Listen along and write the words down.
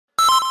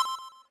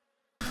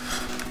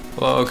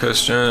Hello,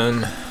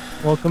 Christian.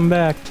 Welcome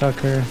back,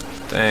 Tucker.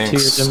 Thanks. To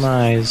your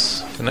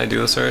demise. Didn't I do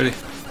this already?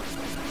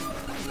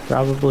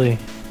 Probably.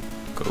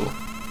 Cool.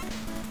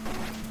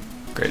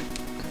 Great.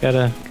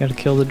 Gotta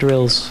kill the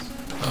drills.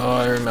 Oh,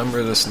 I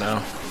remember this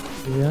now.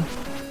 Yeah.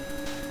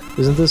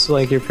 Isn't this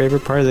like your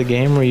favorite part of the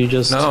game where you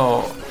just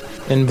No.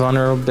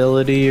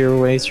 invulnerability your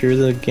way through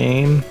the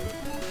game?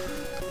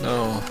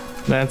 No.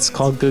 That's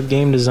called good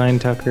game design,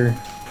 Tucker.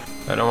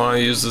 I don't want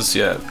to use this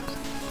yet.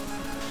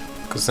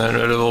 Because then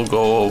it'll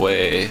go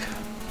away.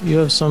 You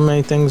have so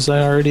many things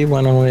that already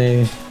went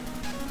away.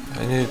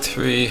 I need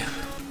 3.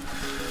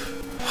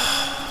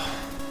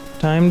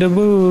 Time to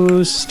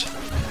boost.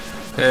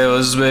 Hey,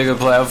 let's make a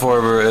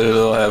platformer.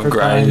 It'll have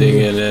grinding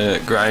in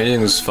it.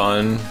 Grinding is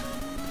fun.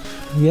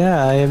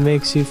 Yeah, it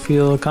makes you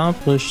feel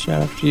accomplished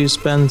after you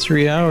spend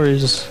 3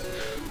 hours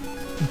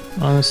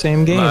on the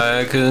same game.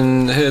 I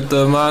can hit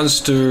the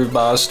monster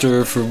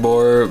buster for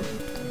more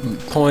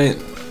point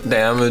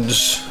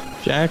damage.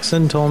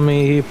 Jackson told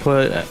me he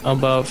put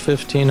about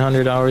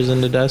 1,500 hours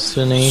into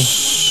Destiny.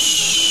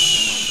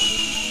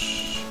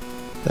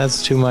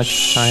 That's too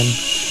much time.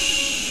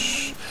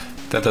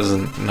 That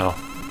doesn't, no.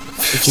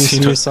 Did you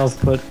see yourself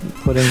putting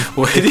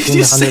What did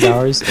you 1,500 say?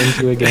 hours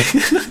into a game?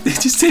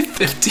 Did you say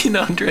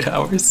 1,500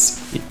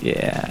 hours?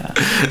 Yeah.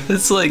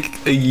 That's like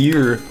a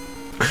year.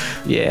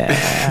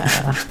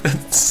 Yeah.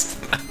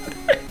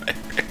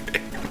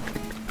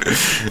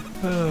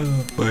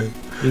 Oh boy.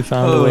 You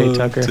found a way,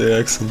 Tucker.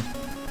 Jackson.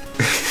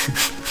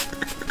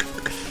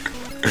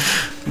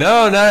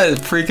 No, not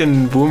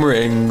freaking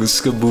boomerang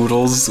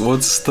skaboodles.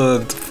 What's the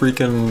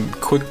freaking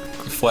quick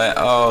flat?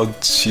 Oh,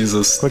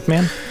 Jesus. Quick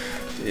man?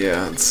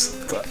 Yeah, it's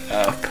the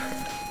app.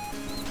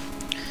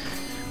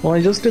 Well,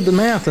 I just did the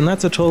math, and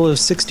that's a total of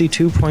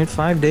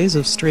 62.5 days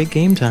of straight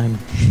game time.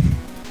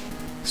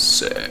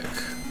 Sick.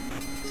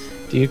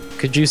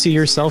 Could you see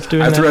yourself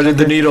doing that? I threaded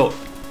the Tucker? needle.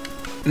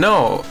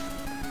 No.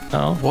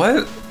 No?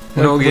 What?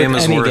 No game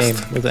is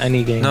worth. With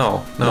any game.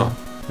 No.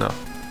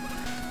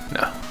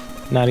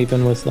 Not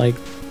even with, like,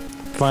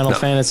 Final No.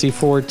 Fantasy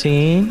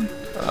 14?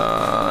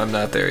 I'm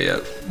not there yet.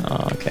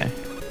 Oh, okay.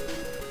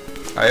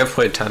 I have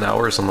played 10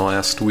 hours in the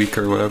last week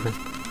or whatever.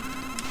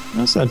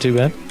 That's not too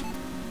bad.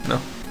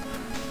 No.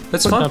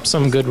 It's Putting fun. up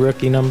some good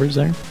rookie numbers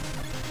there.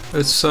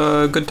 It's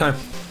a good time.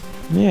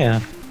 Yeah.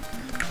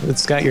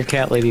 It's got your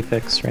cat lady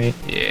fix, right?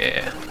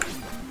 Yeah.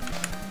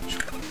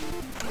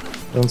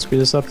 Don't screw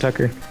this up,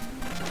 Tucker.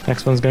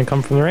 Next one's gonna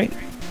come from the right.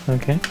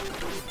 Okay.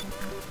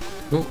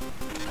 Ooh.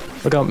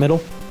 Look out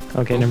middle.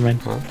 Okay, never mind.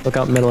 Oh. Look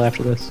out middle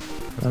after this.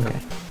 Okay.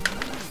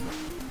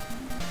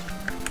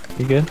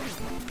 You good?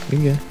 You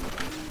good?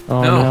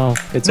 Oh No. no.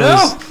 It's No!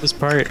 always this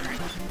part.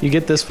 You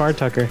get this far,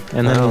 Tucker,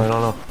 and then I don't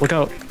know. look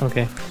out.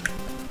 Okay.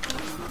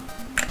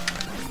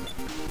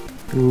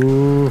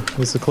 Ooh,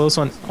 this is a close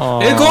one.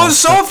 Oh, It goes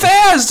so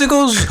fast! It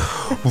goes...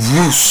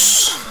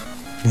 Whoosh.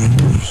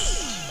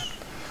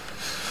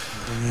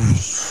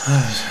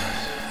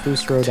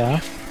 Boost road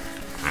off.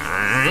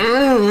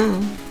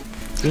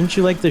 Didn't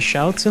you like the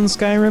shouts in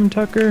Skyrim,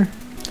 Tucker?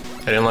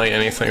 I didn't like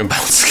anything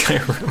about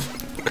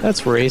Skyrim.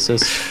 That's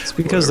racist. It's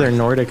because they're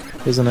Nordic,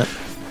 isn't it?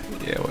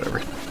 Yeah,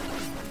 whatever.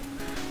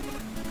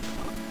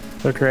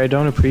 Tucker, I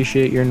don't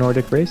appreciate your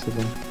Nordic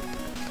racism.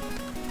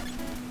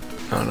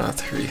 No, not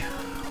 3.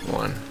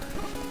 1.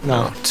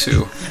 No. No,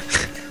 2.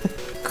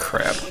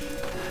 Crap.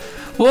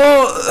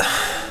 Well...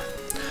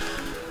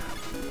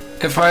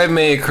 If I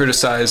may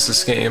criticize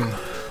this game...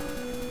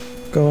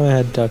 Go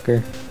ahead,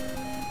 Tucker.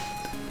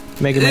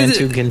 Mega Man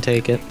 2 can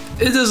take it.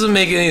 It doesn't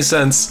make any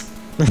sense.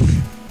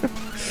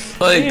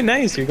 Like... Hey,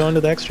 nice, you're going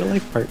to the extra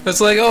life part.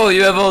 It's like, oh,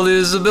 you have all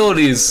these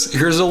abilities.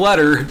 Here's a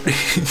letter.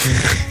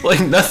 Like,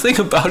 nothing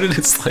about it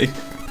is, like,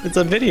 It's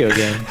a video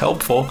game.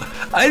 helpful.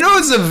 I know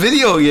it's a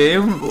video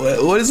game.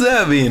 What does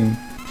that mean?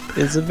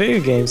 It's a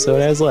video game, so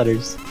it has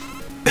letters.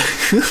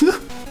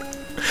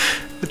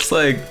 It's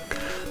like...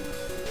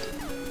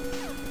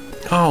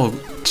 Oh,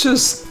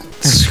 just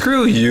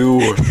screw you.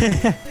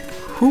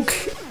 Who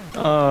ca-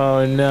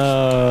 Oh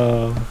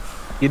no.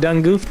 You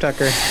done goofed,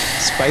 Tucker.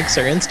 Spikes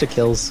are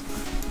insta-kills.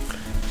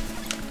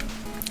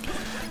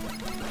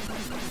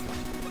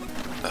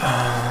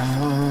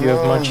 You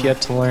have much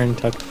yet to learn,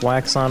 Tuck.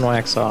 Wax on,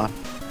 wax off.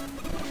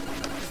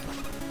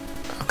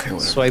 Okay, whatever.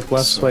 Swipe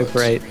left, swipe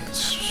right.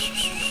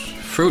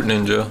 Fruit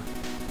Ninja.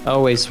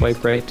 Always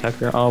swipe right,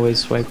 Tucker. Always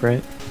swipe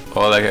right.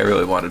 Oh, that guy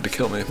really wanted to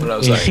kill me, but I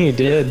was like, You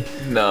did.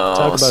 no,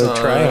 Talk about son. a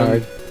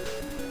tryhard.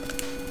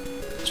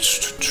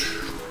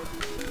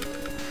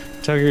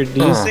 Tucker,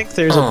 do you think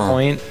there's a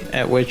point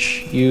at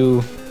which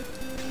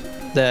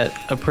that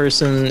a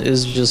person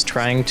is just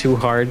trying too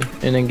hard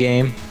in a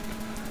game?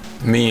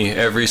 Me,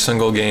 every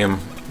single game.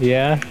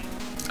 Yeah?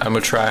 I'm a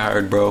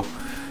tryhard, bro.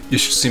 You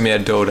should see me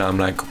at Dota. I'm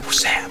like,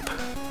 zap.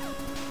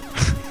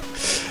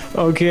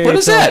 Okay, What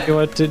is tell that? me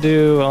what to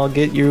do. I'll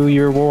get you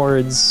your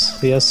wards.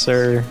 Yes,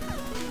 sir.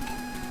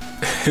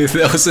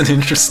 That was an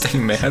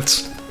interesting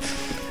match.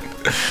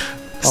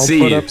 I'll See,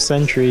 put up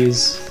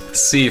sentries.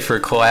 C for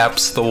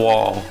collapse the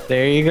wall.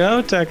 There you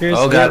go, Tucker.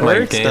 Oh See, god, it my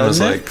works, game is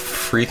doesn't it? like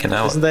freaking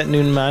out. Doesn't that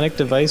pneumatic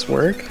device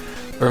work?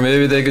 Or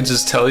maybe they could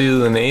just tell you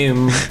the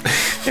name.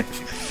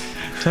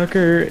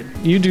 Tucker,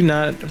 you do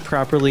not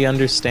properly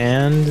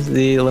understand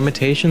the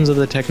limitations of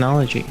the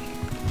technology.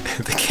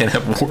 They can't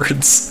have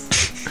words.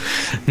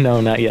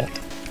 No, not yet.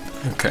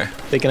 Okay.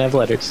 They can have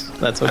letters.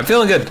 That's okay. I'm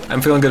feeling good.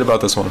 I'm feeling good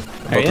about this one.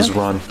 About ya? this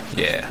run.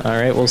 Yeah. All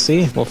right, we'll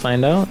see. We'll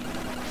find out. I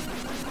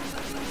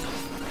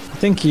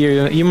think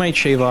you might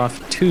shave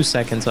off 2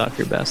 seconds off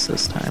your best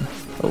this time,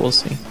 but we'll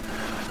see.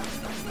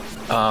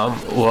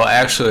 Well,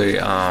 actually,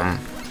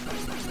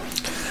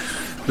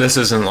 this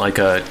isn't like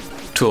a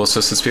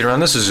tool-assisted speedrun.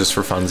 This is just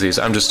for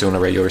funsies. I'm just doing a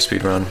regular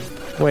speedrun.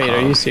 Wait,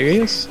 are you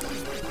serious?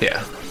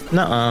 Yeah.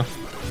 Nuh-uh.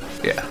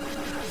 Yeah.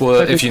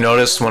 Well, if you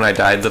noticed, when I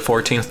died the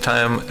 14th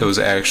time, it was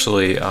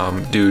actually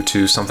due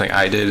to something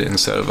I did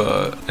instead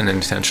of an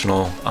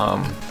intentional.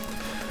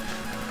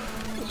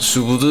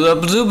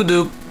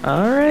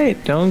 All right,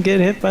 don't get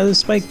hit by the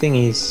spike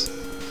thingies.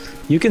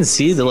 You can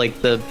see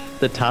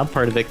the top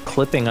part of it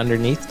clipping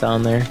underneath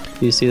down there.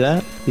 Do you see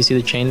that? You see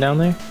the chain down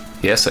there?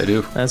 Yes, I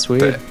do. That's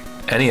weird.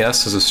 The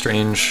NES is a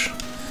strange.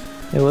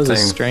 It was a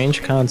thing.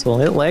 strange console.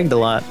 It lagged a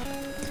lot,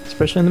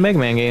 especially in the Mega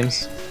Man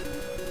games.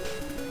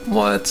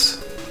 What?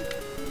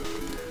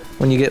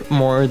 When you get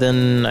more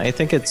than, I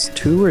think it's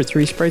 2 or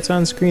 3 sprites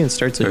on screen, it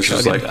starts a It's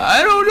just chugging. like,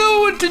 I don't know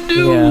what to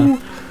do. Yeah.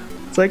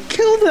 It's like,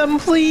 kill them,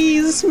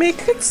 please.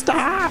 Make it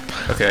stop.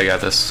 Okay, I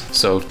got this.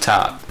 So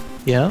top.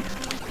 Yeah.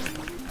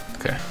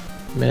 Okay.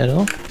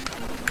 Middle.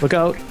 Look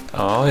out.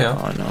 Oh yeah.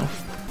 Oh no.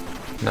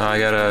 No, I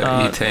got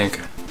a E-tank.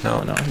 No.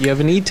 Oh no. You have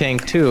an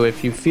E-tank too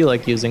if you feel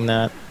like using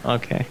that.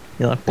 Okay.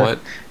 You'll have to What?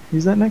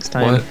 use that next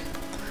time. What?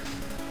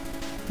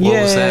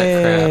 What was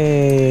that crap?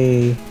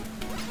 Yay!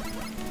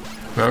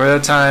 Remember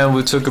that time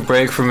we took a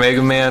break from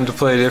Mega Man to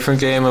play a different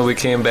game and we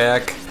came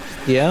back?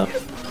 Yep.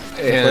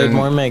 Played And,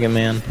 more Mega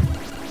Man.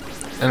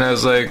 and I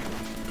was like,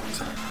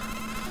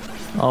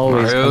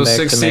 Always Mario come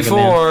back to Mega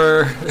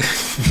Man.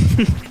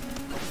 64.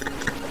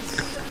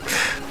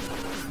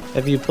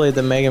 Have you played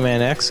the Mega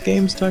Man X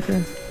games,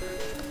 Tucker?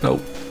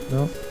 Nope.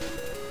 No.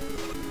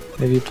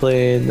 Have you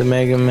played the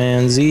Mega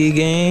Man Z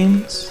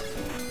games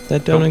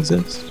that don't Nope.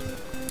 exist?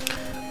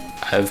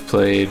 I've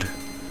played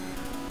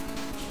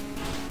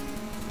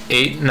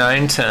 8,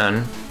 9,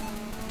 10.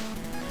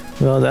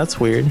 Well, that's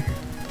weird.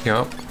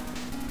 Yep.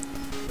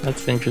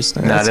 That's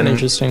interesting. Not That's an in-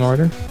 interesting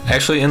order.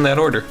 Actually, in that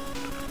order.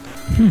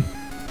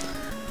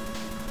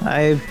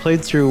 I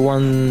played through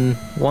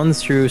 1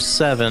 through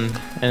 7,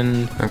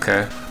 and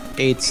Okay.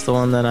 8's the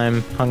one that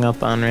I'm hung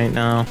up on right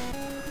now.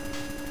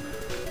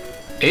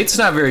 8's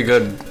not very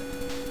good.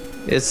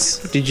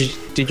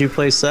 Did you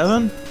play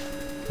 7?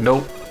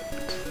 Nope.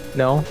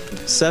 No,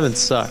 7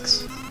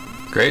 sucks.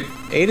 Great.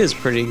 8 is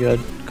pretty good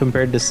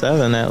compared to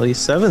 7 at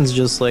least. 7's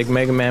just like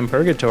Mega Man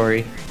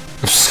Purgatory.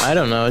 I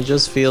don't know, it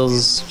just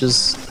feels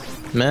just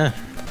meh.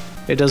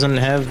 It doesn't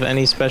have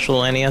any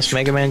special NES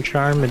Mega Man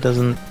charm. It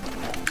doesn't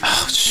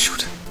Oh,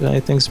 shoot. do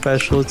anything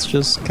special. It's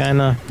just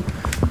kind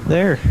of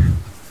there.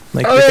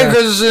 Like the Okay, guy-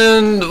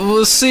 Christian,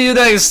 we'll see you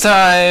next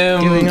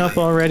time. giving up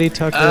already,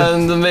 Tucker.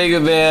 On the Mega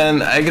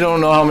Man, I don't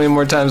know how many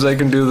more times I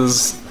can do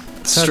this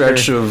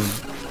stretch of.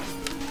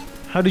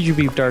 How did you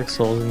beat Dark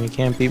Souls and you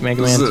can't beat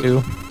Mega This Man is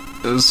 2?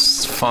 It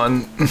was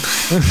fun.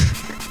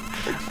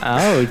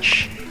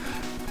 Ouch.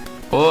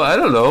 Well, I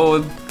don't know.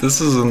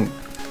 This isn't.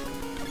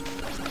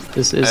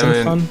 This isn't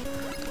mean- fun?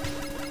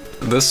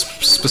 This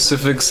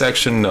specific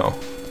section, no.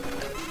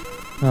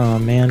 Oh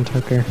man,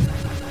 Tucker.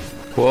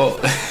 Well,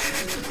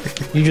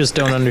 You just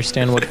don't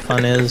understand what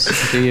fun is,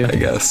 do you? I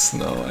guess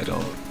no, I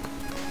don't.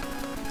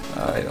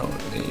 I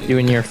don't need. You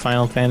and your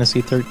Final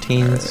Fantasy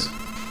 13s.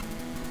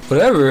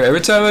 Whatever.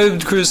 Every time I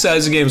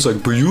criticize a game, it's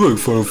like, but you like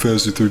Final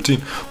Fantasy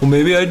 13. Well,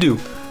 maybe I do.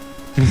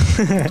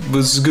 But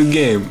it's a good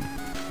game.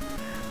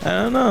 I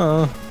don't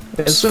know.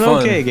 It's It's an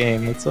fun. okay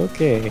game. It's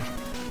okay.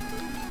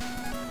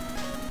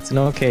 It's an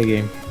okay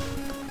game.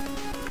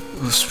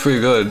 It was pretty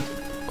good.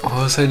 What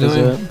was I Is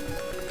doing? it?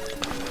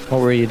 What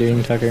were you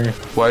doing, Tucker?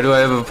 Why do I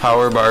have a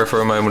power bar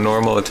for my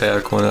normal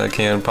attack when I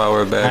can't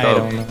power it back I up?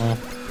 don't know.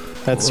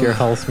 That's your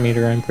health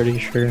meter, I'm pretty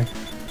sure.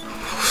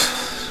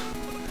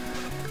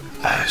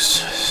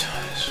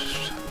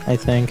 I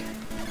think.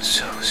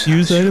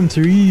 Use item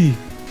 3!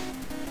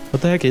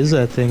 What the heck is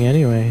that thing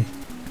anyway?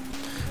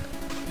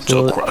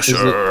 Soul Is it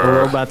Crusher. a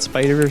robot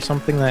spider or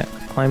something that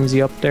climbs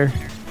you up there?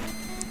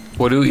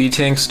 What do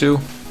E-tanks do?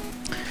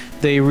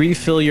 They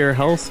refill your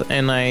health,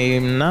 and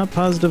I'm not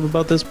positive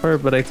about this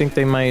part, but I think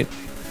they might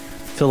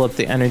fill up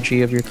the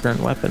energy of your current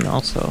weapon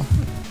also.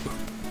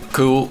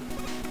 Cool.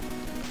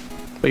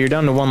 But you're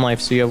down to 1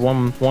 life, so you have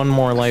one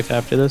more life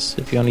after this,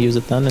 if you want to use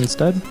it then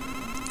instead.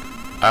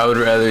 I would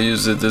rather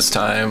use it this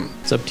time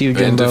It's up to you, and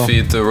Jimbo.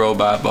 defeat the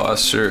robot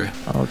boss or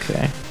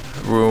Okay.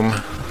 room.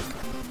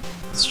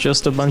 It's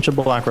just a bunch of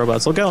block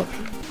robots. Look out!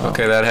 Oh,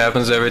 Okay, that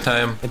happens every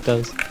time. it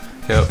does.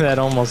 Yep. That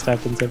almost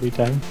happens every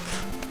time.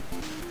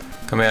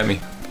 Come at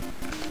me.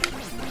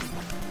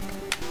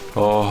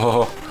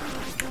 Oh.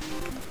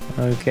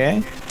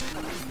 Okay.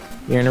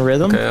 You're in a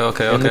rhythm.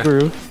 Okay, You're in the okay.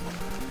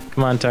 groove.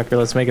 Come on, Tucker.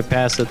 Let's make it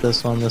past it.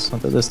 This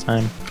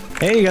time.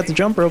 Hey, you got the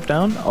jump rope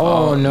down.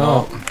 Oh,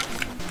 no.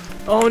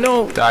 Oh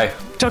no. Die.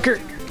 Tucker.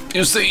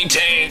 Use the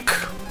tank.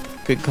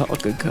 Good call.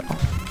 Good call.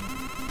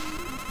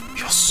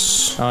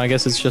 Yes. Oh, I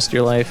guess it's just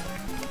your life.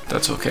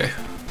 That's okay.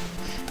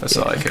 That's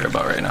all I care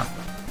about right now.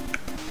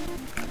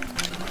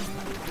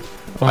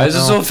 Oh, Why is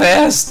it so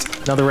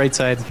fast? Now the right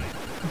side.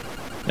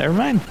 Never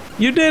mind.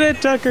 You did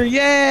it, Tucker.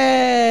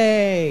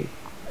 Yay!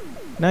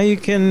 Now you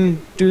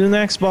can do the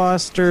next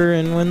boster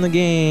and win the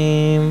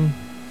game.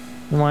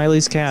 In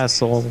Wily's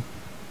Castle.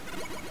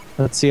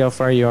 Let's see how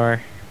far you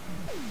are.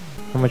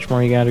 How much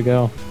more you gotta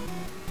go?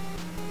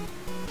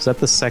 Is that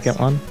the second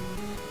one?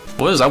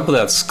 What is up with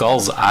that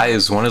skull's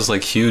eyes? One is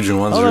like huge and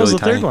one's Oh, that really was the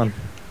tiny. third one.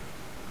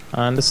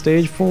 On to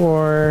stage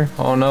 4.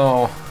 Oh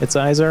no. Its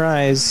eyes are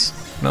eyes.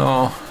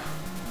 No.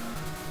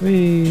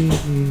 Whee.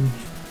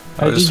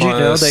 How did just you wanted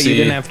know to that you see-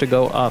 didn't have to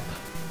go up?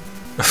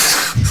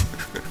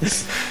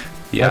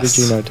 Yes. How did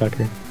you know,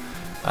 Tucker?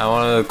 I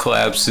want to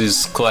collapse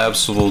these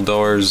collapsible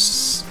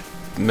doors,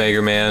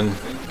 Mega Man.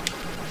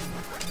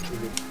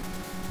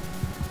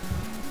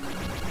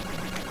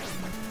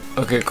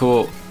 Okay,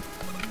 cool.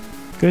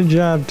 Good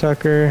job,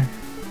 Tucker.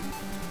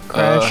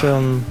 Crash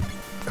him.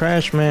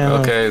 Crash man.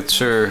 Okay,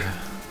 sure.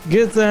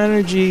 Get the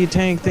energy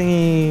tank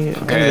thingy.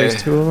 Oh, Okay.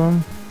 there's 2 of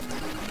them.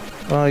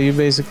 Well, you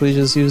basically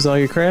just used all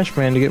your Crash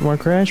Man to get more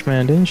Crash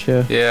Man, didn't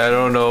you? Yeah, I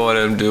don't know what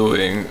I'm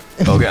doing.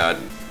 Oh god.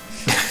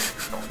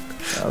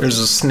 There's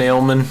a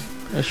snailman.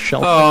 A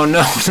shelf. Oh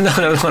no, not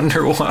an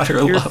underwater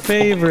Your level.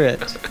 favorite.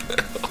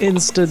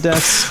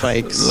 Insta-death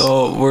spikes.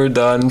 Oh, we're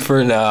done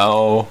for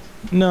now.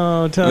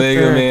 No, Tucker.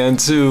 Mega Man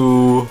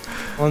 2.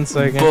 1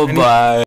 second. I need- Bye-bye.